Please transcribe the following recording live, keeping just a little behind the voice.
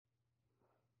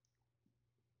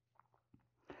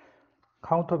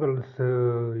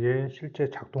카운터밸런스의 실제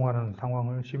작동하는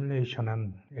상황을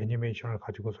시뮬레이션한 애니메이션을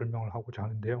가지고 설명을 하고자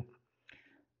하는데요.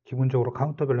 기본적으로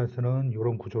카운터밸런스는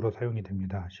이런 구조로 사용이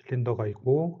됩니다. 실린더가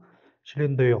있고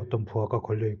실린더에 어떤 부하가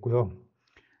걸려 있고요.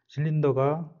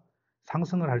 실린더가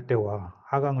상승을 할 때와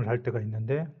하강을 할 때가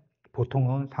있는데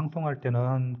보통은 상승할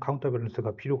때는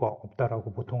카운터밸런스가 필요가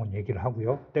없다라고 보통은 얘기를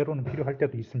하고요. 때로는 필요할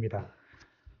때도 있습니다.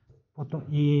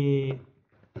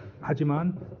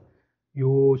 하지만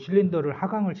요 실린더를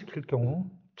하강을 시킬 경우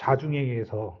자중에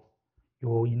의해서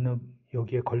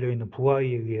여기에 걸려 있는 부하에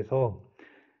의해서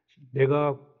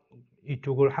내가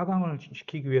이쪽을 하강을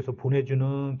시키기 위해서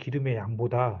보내주는 기름의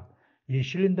양보다 이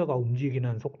실린더가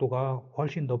움직이는 속도가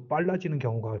훨씬 더 빨라지는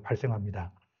경우가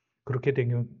발생합니다. 그렇게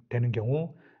되는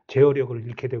경우 제어력을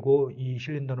잃게 되고 이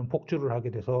실린더는 폭주를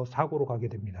하게 돼서 사고로 가게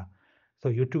됩니다.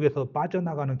 그래서 이쪽에서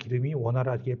빠져나가는 기름이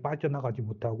원활하게 빠져나가지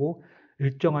못하고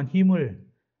일정한 힘을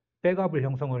백업을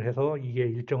형성을 해서 이게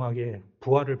일정하게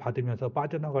부하를 받으면서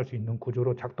빠져나갈 수 있는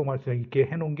구조로 작동할 수 있게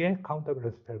해놓은 게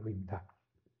카운터밸런스 밸브입니다.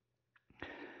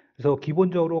 그래서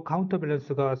기본적으로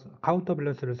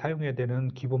카운터밸런스를 사용해야 되는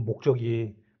기본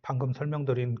목적이 방금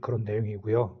설명드린 그런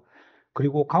내용이고요.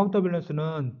 그리고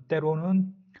카운터밸런스는 때로는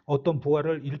어떤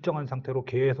부하를 일정한 상태로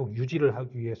계속 유지를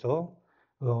하기 위해서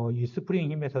이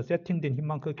스프링 힘에서 세팅된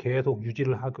힘만큼 계속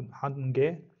유지를 하는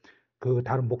게 그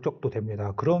다른 목적도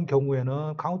됩니다. 그런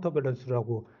경우에는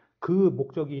카운터밸런스라고 그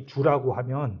목적이 주라고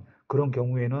하면 그런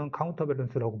경우에는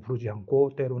카운터밸런스라고 부르지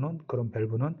않고 때로는 그런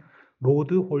밸브는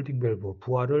로드 홀딩 밸브,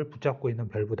 부하를 붙잡고 있는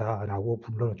밸브다라고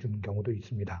불러주는 경우도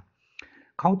있습니다.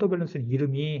 카운터밸런스는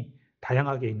이름이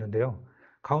다양하게 있는데요.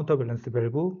 카운터밸런스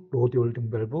밸브, 로드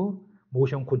홀딩 밸브,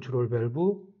 모션 컨트롤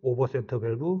밸브, 오버센터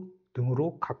밸브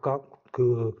등으로 각각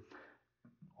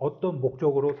어떤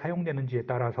목적으로 사용되는지에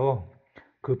따라서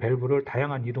그 밸브를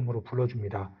다양한 이름으로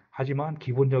불러줍니다. 하지만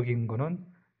기본적인 거는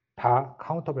다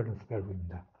카운터밸런스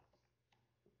밸브입니다.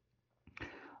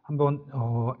 한번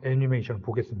애니메이션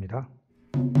보겠습니다.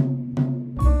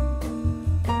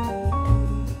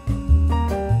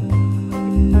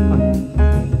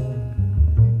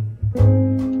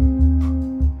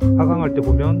 하강할 때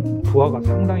보면 부하가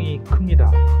상당히 큽니다.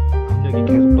 압력이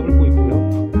계속 떨고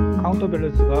있고요.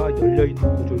 카운터밸런스가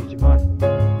열려있는 구조이지만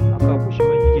아까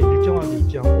보시면 이게 일정하게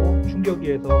있지 않고 충격에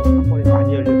의해서 한 번에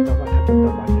많이 열렸다가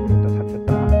닫혔다 많이 열렸다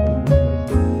닫혔다 하는 걸 볼 수가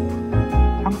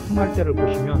있습니다. 상승할 때를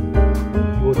보시면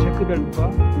이 체크밸브가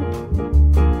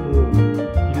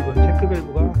 1번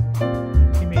체크밸브가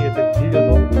힘에 의해서 밀려서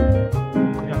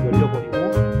그냥 열려버리고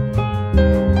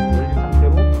열린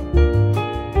상태로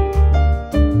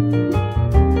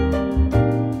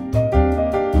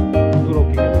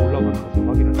부드럽게 계속 올라가는 것을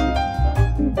확인할 수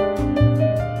있습니다.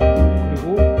 그리고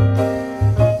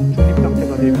중립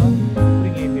상태가 되면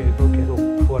스프링에 의해서 계속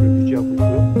부하를 유지하고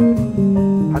있고요.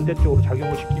 반대쪽으로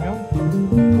작용을 시키면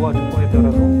부하 조건에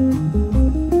따라서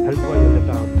밸브가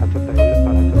열렸다 닫혔다 열렸다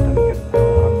닫혔다 이렇게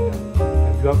들어갑니다.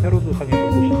 유압회로도 상에서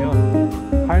보시면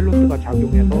파일로트가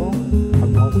작용해서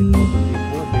작용하고 있는 것도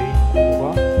있고 메인 구조가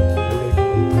열려있는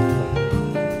것도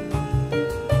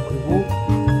그리고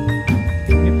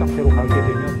중립 상태로 가게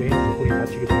되면 메인 스프링이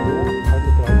닫히게 되고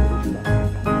파일로트가 열리지 않습니다.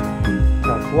 자,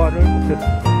 부하를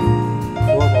없앴습니다.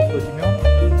 부하가 없어지면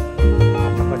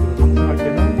마찬가지로 상승할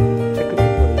때는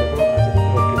체크밸브가 열려서 아주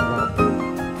부드럽게 올라갑니다.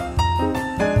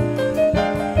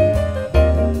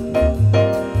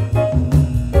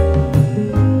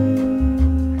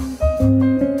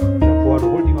 부하를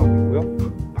홀딩하고 있고요.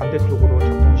 반대쪽으로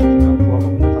작동시키면 부하가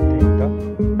없는 상태입니다.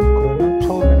 그러면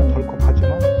처음에는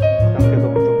덜컥하지만 그 상태에서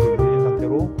어느 정도 열린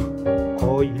상태로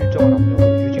거의 일정한 압력으로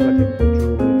유지가 되면 쭉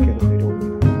계속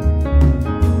내려옵니다.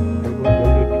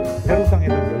 밸브는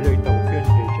회로상에는 열려있다고 표현이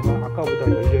되어 있지만 아까보다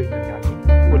열려있는 양이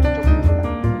훨씬 적습니다.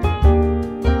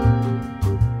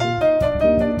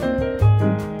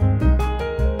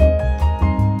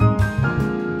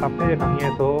 앞에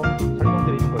강의에서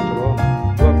설명드린 것처럼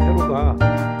유압회로가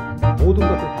모든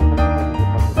것을 다 설명하지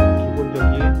못합니다.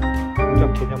 기본적인 동작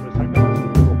개념을 설명할 수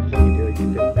있도록 구성이 되어 있기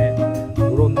때문에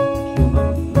이런 기호는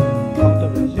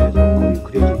카운터밸런스에서 거의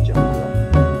그려져 있지 않고요.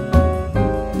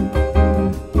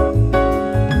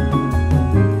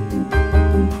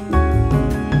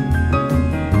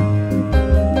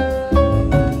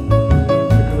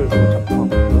 체크밸브로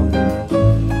작동하고 있고요.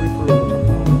 프리플러로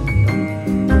작동하고 있습니다.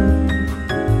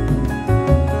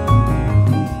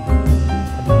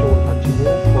 반대쪽으로 닫히고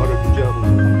부하를 유지하고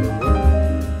있는 상태고요.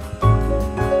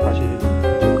 다시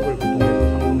체크밸브로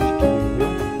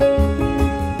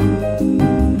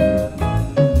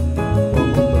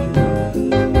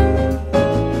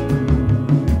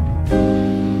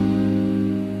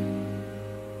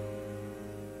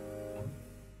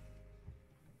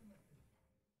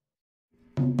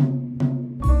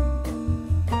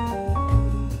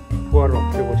부하를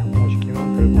없애고 작동을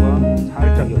시키면 밸브가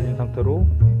살짝 열린 상태로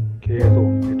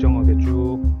계속 일정하게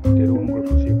쭉 내려오는 걸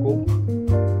볼 수 있고,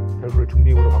 밸브를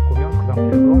중립으로 바꾸면 그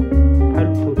상태에서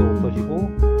파일로트도 없어지고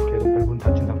계속 밸브는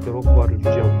닫힌 상태로 부하를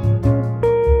유지하고 있습니다.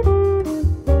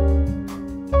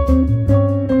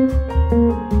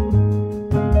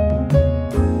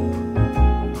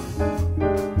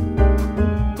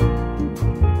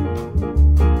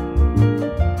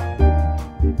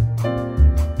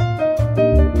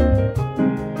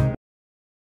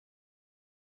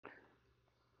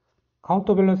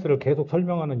 카운터 밸런스를 계속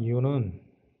설명하는 이유는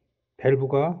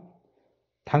밸브가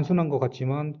단순한 것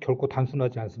같지만 결코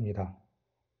단순하지 않습니다.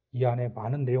 이 안에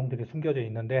많은 내용들이 숨겨져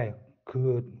있는데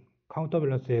그 카운터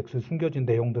밸런스에 그 숨겨진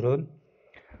내용들은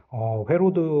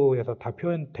회로도에서 다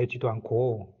표현되지도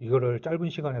않고 이거를 짧은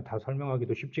시간에 다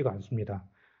설명하기도 쉽지가 않습니다.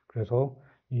 그래서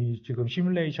이 지금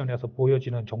시뮬레이션에서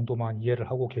보여지는 정도만 이해를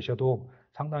하고 계셔도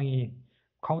상당히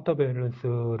카운터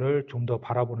밸런스를 좀 더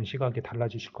바라보는 시각이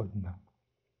달라지실 겁니다.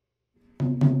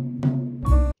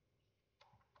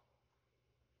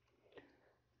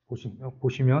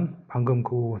 보시면 방금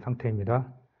그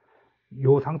상태입니다. 이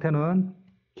상태는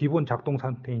기본 작동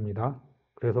상태입니다.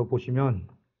 그래서 보시면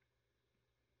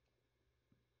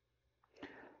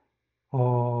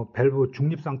밸브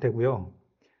중립 상태고요.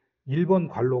 1번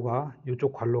관로가,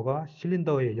 이쪽 관로가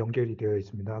실린더에 연결이 되어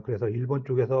있습니다. 그래서 1번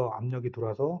쪽에서 압력이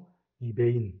들어와서 이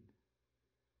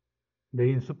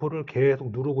메인 스풀을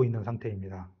계속 누르고 있는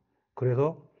상태입니다.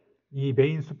 그래서 이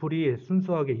메인 스풀이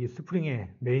순수하게 이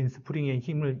메인 스프링의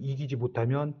힘을 이기지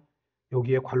못하면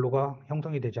여기에 관로가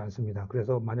형성이 되지 않습니다.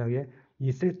 그래서 만약에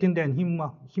이 세팅된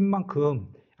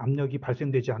힘만큼 압력이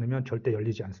발생되지 않으면 절대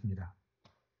열리지 않습니다.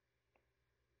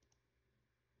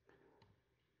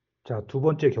 자, 두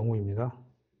번째 경우입니다.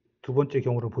 두 번째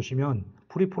경우를 보시면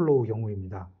프리플로우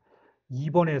경우입니다.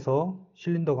 2번에서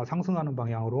실린더가 상승하는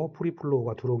방향으로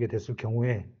프리플로우가 들어오게 됐을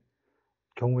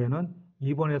경우에는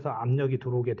 2번에서 압력이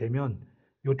들어오게 되면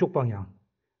이쪽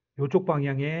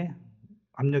방향에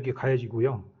압력이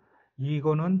가해지고요.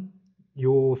 이거는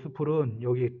요 스풀은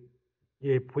여기에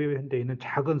포함되어 있는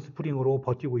작은 스프링으로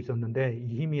버티고 있었는데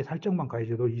이 힘이 살짝만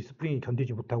가해져도 이 스프링이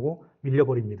견디지 못하고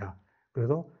밀려버립니다.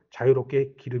 그래서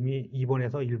자유롭게 기름이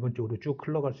 2번에서 1번 쪽으로 쭉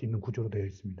흘러갈 수 있는 구조로 되어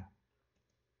있습니다.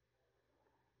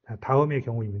 자, 다음의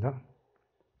경우입니다.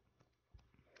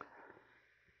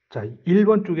 자,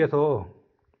 1번 쪽에서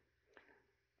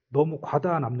너무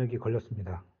과다한 압력이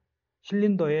걸렸습니다.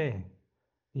 실린더에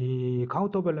이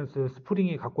카운터 밸런스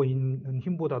스프링이 갖고 있는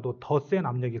힘보다도 더 센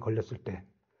압력이 걸렸을 때,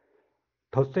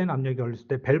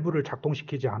 밸브를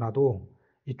작동시키지 않아도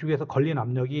이쪽에서 걸린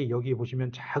압력이 여기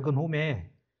보시면 작은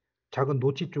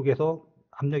노치 쪽에서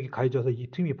압력이 가해져서 이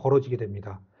틈이 벌어지게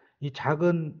됩니다. 이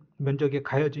작은 면적에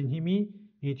가해진 힘이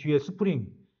이 뒤에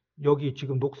스프링, 여기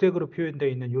지금 녹색으로 표현되어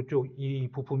있는 이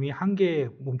부품이 한 개의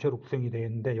몸체로 구성이 되어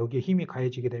있는데 여기에 힘이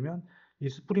가해지게 되면 이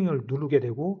스프링을 누르게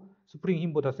되고 스프링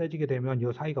힘보다 세지게 되면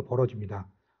이 사이가 벌어집니다.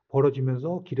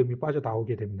 벌어지면서 기름이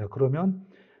빠져나오게 됩니다. 그러면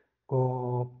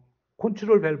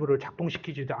컨트롤 밸브를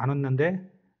작동시키지도 않았는데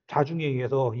자중에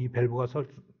의해서 이 밸브가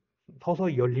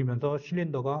서서히 열리면서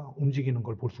실린더가 움직이는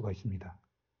걸 볼 수가 있습니다.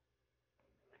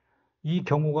 이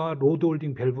경우가 로드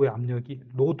홀딩 밸브의 압력이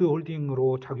로드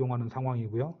홀딩으로 작용하는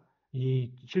상황이고요.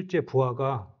 이 실제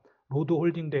부하가 로드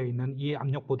홀딩되어 있는 이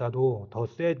압력보다도 더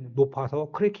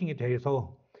높아서 크래킹이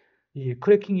돼서 이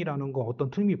크래킹이라는 건 어떤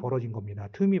틈이 벌어진 겁니다.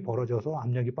 틈이 벌어져서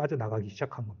압력이 빠져나가기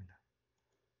시작한 겁니다.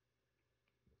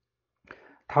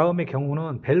 다음의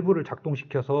경우는 밸브를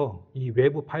작동시켜서 이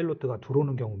외부 파일로트가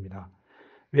들어오는 경우입니다.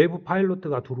 외부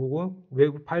파일로트가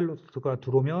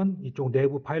들어오면 이쪽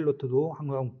내부 파일로트도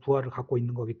항상 부하를 갖고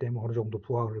있는 거기 때문에 어느 정도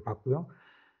부하를 받고요.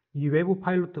 이 외부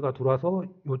파일로트가 들어와서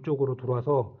이쪽으로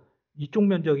들어와서 이쪽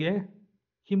면적에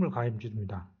힘을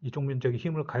가해줍니다. 이쪽 면적에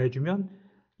힘을 가해주면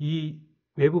이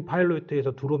외부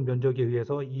파일로트에서 들어온 면적에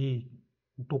의해서 이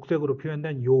녹색으로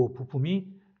표현된 이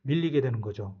부품이 밀리게 되는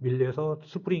거죠. 밀려서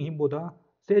스프링 힘보다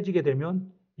세지게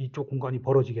되면 이쪽 공간이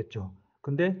벌어지겠죠.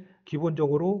 근데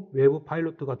기본적으로 외부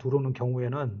파일로트가 들어오는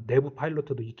경우에는 내부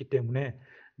파일로트도 있기 때문에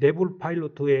내부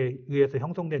파일로트에 의해서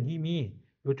형성된 힘이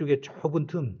이쪽에 좁은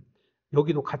틈,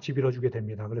 여기도 같이 밀어주게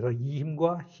됩니다. 그래서 이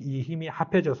힘과 이 힘이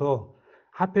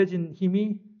합해진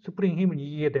힘이 스프링 힘을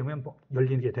이기게 되면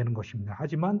열리게 되는 것입니다.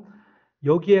 하지만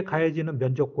여기에 가해지는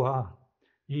면적과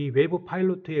이 외부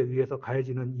파일로트에 의해서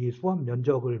가해지는 이 수압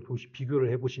면적을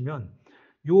비교를 해보시면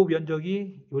이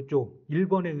면적이 이쪽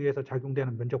 1번에 의해서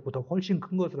작용되는 면적보다 훨씬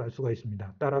큰 것을 알 수가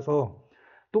있습니다. 따라서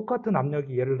똑같은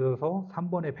압력이 예를 들어서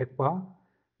 3번의 100바,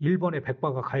 1번의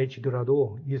 100바가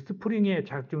가해지더라도 이 스프링에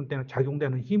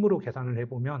작용되는 힘으로 계산을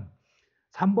해보면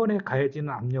 3번에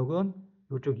가해지는 압력은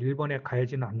이쪽 1번에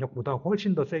가해지는 압력보다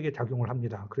훨씬 더 세게 작용을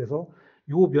합니다. 그래서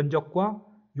요 면적과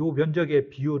요 면적의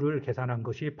비율을 계산한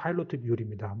것이 파일로트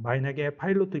비율입니다. 만약에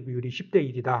파일로트 비율이 10대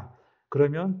 1이다.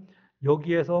 그러면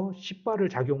여기에서 10바를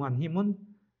작용한 힘은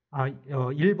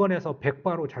 1번에서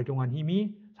 100바로 작용한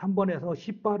힘이 3번에서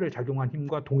 10바를 작용한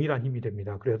힘과 동일한 힘이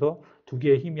됩니다. 그래서 두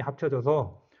개의 힘이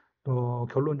합쳐져서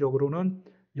결론적으로는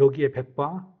여기에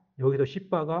 100바, 여기서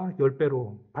 10바가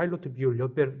 10배로 파일로트 비율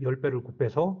 10배를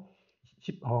곱해서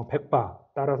 100바,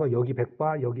 따라서 여기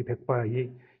 100바, 여기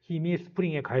 100바의 힘이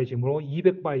스프링에 가해지므로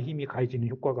 200바의 힘이 가해지는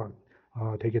효과가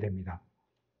되게 됩니다.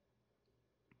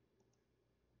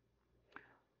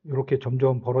 이렇게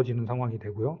점점 벌어지는 상황이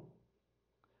되고요.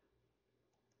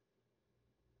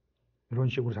 이런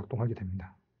식으로 작동하게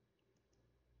됩니다.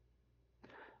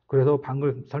 그래서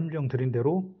방금 설명드린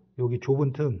대로 여기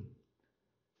좁은 틈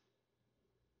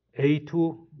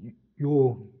A2,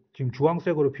 요 지금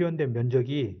주황색으로 표현된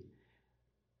면적이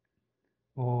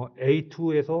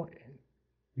A2에서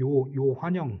요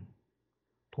환영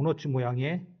도너츠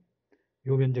모양의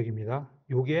요 면적입니다.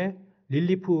 요게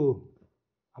릴리프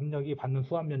압력이 받는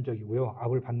수압 면적이고요.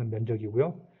 압을 받는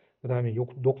면적이고요. 그 다음에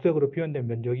녹색으로 표현된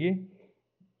면적이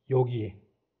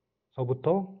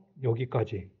여기서부터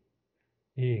여기까지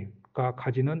가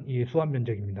가지는 이 수압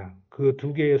면적입니다. 그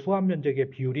두 개의 수압 면적의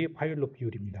비율이 파일럿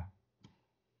비율입니다.